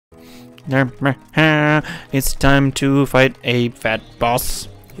It's time to fight a fat boss.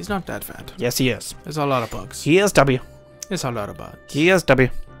 He's not that fat. Yes, he is. There's a lot of bugs. He is W. There's a lot of bugs. He is W.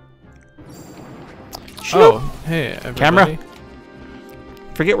 Oh, hey, everybody. Camera.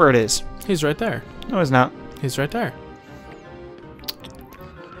 Forget where it is. He's right there. No, it's not. He's right there.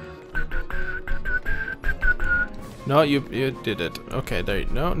 No, you did it. Okay, there.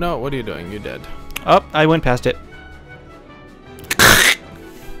 No. What are you doing? You did. Oh, I went past it.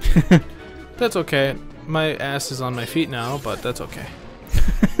 That's okay. My ass is on my feet now, but that's okay.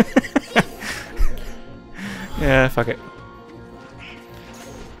 Yeah, fuck it.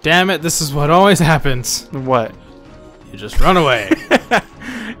 Damn it! This is what always happens. What? You just run away.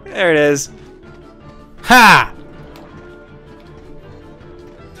 There it is. Ha!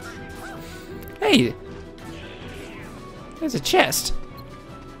 Hey. There's a chest.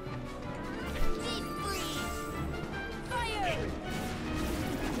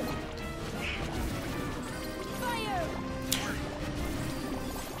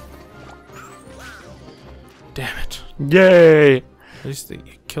 Damn it. Yay. At least you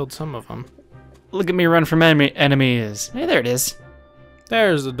killed some of them. Look at me run from enemies. Hey, there it is.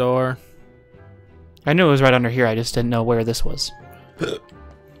 There's the door. I knew it was right under here. I just didn't know where this was.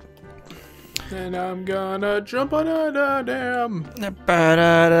 And I'm gonna jump on a dam.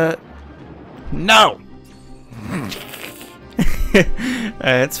 No!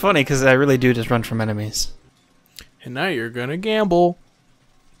 It's funny because I really do just run from enemies. And now you're gonna gamble.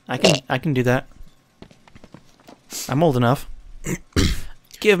 I can do that. I'm old enough.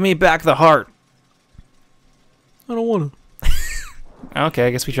 Give me back the heart. I don't wanna. Okay,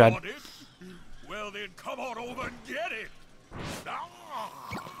 I guess we tried. Well then, come on over and get it.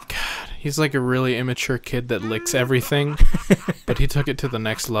 God, he's like a really immature kid that licks everything, but he took it to the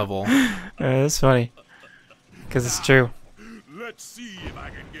next level. That's funny. Because it's true. Let's see if I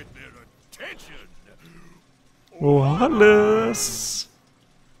can get their attention. Wallace.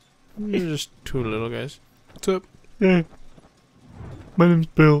 You're just two little guys. What's up? Hey. My name's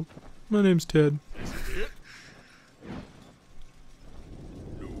Bill. My name's Ted.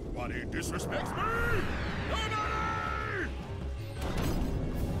 Nobody disrespects me.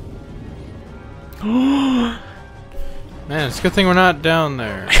 Man, it's a good thing we're not down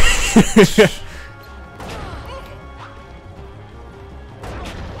there. It's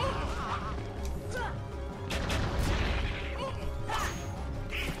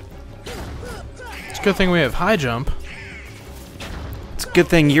a good thing we have high jump. It's a good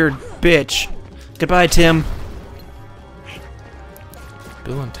thing you're bitch. Goodbye, Tim.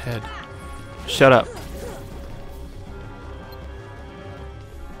 Bill and Ted. Shut up.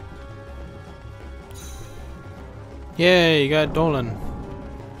 Yay, you got Dolan.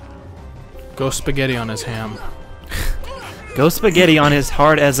 Go spaghetti on his ham. Go spaghetti on his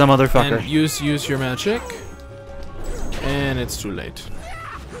hard as a motherfucker. And use your magic. And it's too late.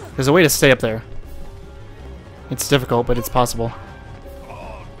 There's a way to stay up there. It's difficult, but it's possible.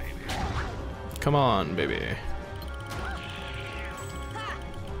 Come on, baby.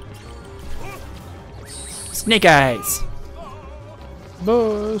 Snake eyes.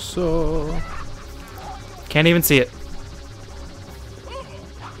 Bosso. Can't even see it.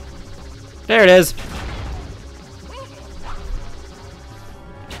 There it is.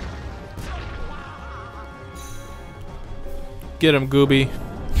 Get him, Gooby.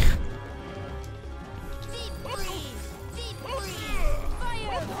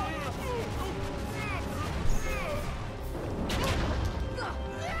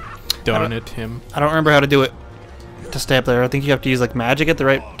 Darn it, him. I don't remember how to do it to stay up there. I think you have to use like magic at the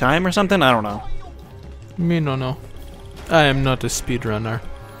right time or something. I don't know. Me no no. I am not a speedrunner.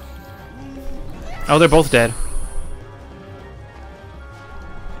 Oh, they're both dead.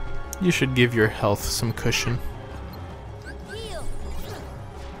 You should give your health some cushion.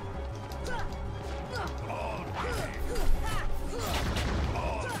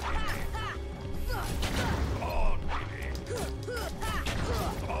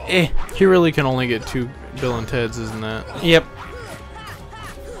 Eh. He really can only get 2 Bill and Ted's, isn't that? Yep.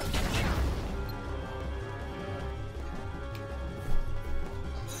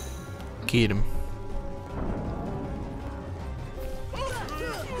 Get him.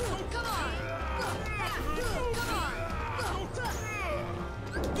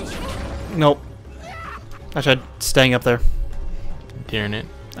 Nope. I tried staying up there. Darn it.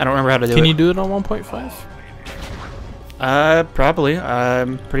 I don't remember how to do it. Can you do it on 1.5? Probably.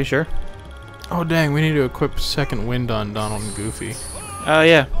 I'm pretty sure. Oh dang, we need to equip second wind on Donald and Goofy. Oh,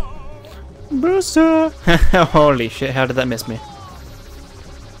 yeah. Booster! Holy shit, how did that miss me?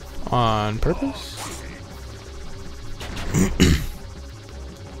 On purpose?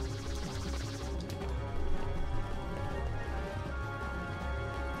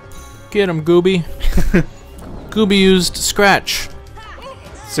 Get him, Gooby. Gooby used Scratch.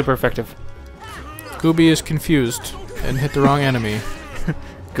 Super effective. Gooby is confused and hit the wrong enemy.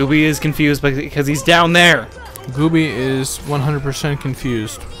 Gooby is confused because he's down there. Gooby is 100%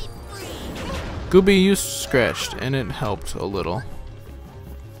 confused. Gooby used Scratched and it helped a little.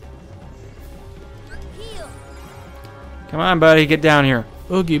 Come on, buddy, get down here.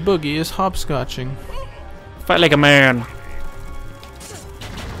 Oogie Boogie is hopscotching. Fight like a man.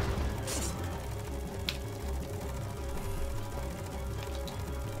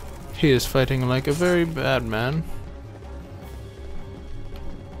 He is fighting like a very bad man.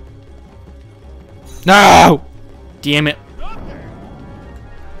 No! Damn it.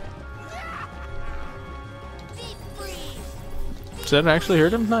 Does that actually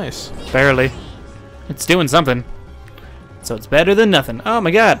hurt him? Nice. Barely. It's doing something. So it's better than nothing. Oh my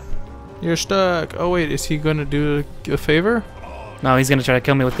god. You're stuck. Oh wait, is he gonna do a favor? No, he's gonna try to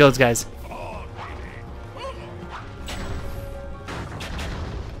kill me with those guys.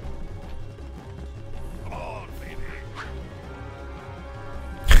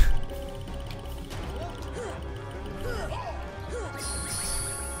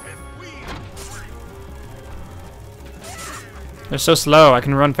 They're so slow, I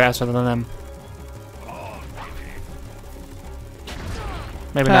can run faster than them.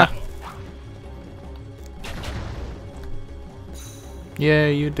 Maybe not. Yeah,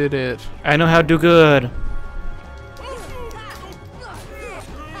 you did it. I know how to do good.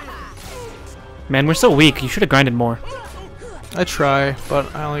 Man, we're so weak. You should have grinded more. I try,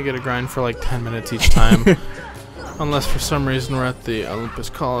 but I only get a grind for like 10 minutes each time. Unless for some reason we're at the Olympus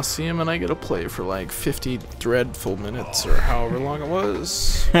Coliseum and I get to play for like 50 dreadful minutes or however long it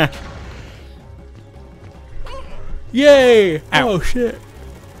was. Yay! Ow. Oh shit.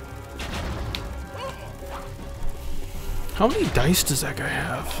 How many dice does that guy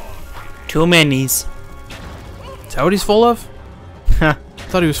have? Too many's. Is that what he's full of? Huh. I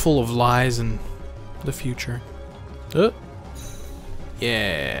thought he was full of lies and the future.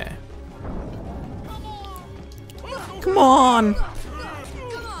 Yeah. Come on.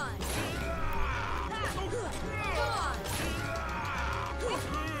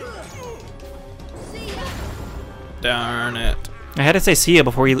 Darn it. I had to say see ya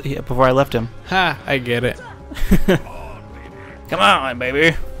before I left him. Ha, I get it. Come on,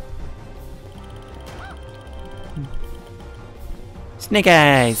 baby. Snake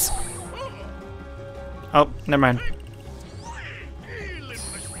eyes. Oh, never mind.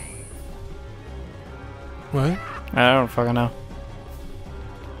 What? I don't fucking know.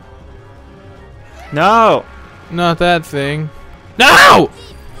 No! Not that thing. No!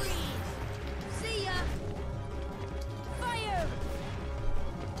 See ya. Fire.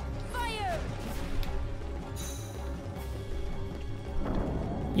 Fire.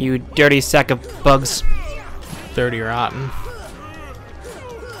 You dirty sack of bugs. Dirty rotten.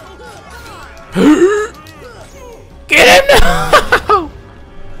 Get him! No!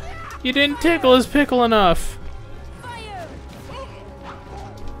 You didn't tickle his pickle enough. Fire.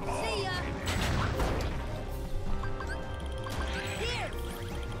 See ya. Here.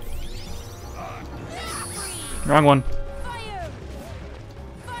 Wrong one. Fire.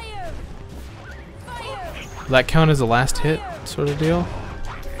 Fire. Fire. Will that count as a last hit sort of deal?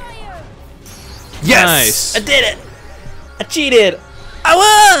 Fire. Yes! I did it! I cheated!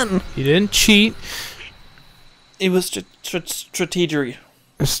 I won! You didn't cheat. It was strategery.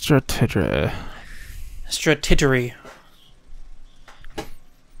 Strategy. Strategery.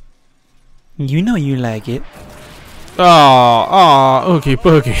 You know you like it. Oh, oogie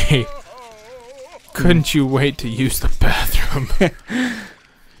boogie. Couldn't you wait to use the bathroom?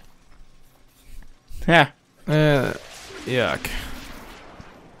 Yeah. Yuck.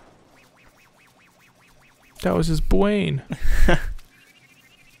 That was his Bwayne.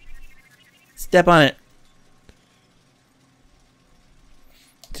 Step on it.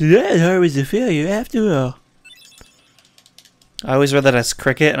 Today was a failure after all. I always read that as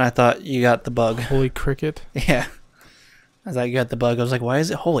cricket, and I thought you got the bug. Holy cricket. Yeah. I thought you got the bug. I was like, why is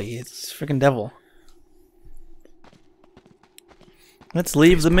it holy? It's freaking devil. Let's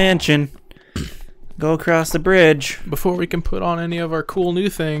leave the mansion. Go across the bridge. Before we can put on any of our cool new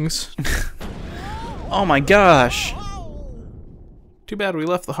things. Oh my gosh. Too bad we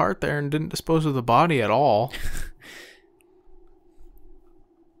left the heart there and didn't dispose of the body at all.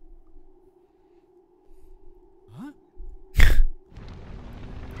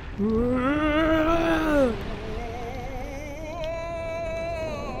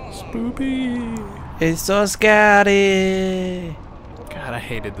 Spoopy. It's so scary. God, I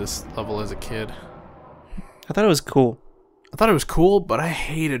hated this level as a kid. I thought it was cool. I thought it was cool, but I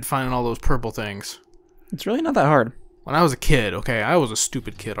hated finding all those purple things. It's really not that hard. When I was a kid, okay, I was a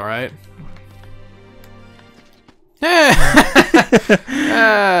stupid kid, alright? Let's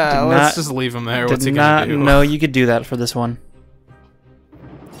just leave him there. What's he gonna do? No, you could do that for this one.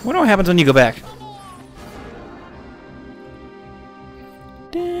 I wonder what happens when you go back.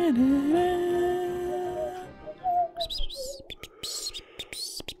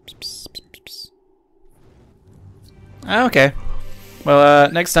 Okay.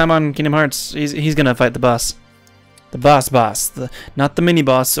 Well, next time on Kingdom Hearts, he's gonna fight the boss. The boss. Not the mini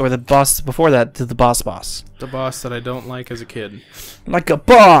boss or the boss before that, the boss. The boss that I don't like as a kid. Like a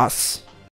boss!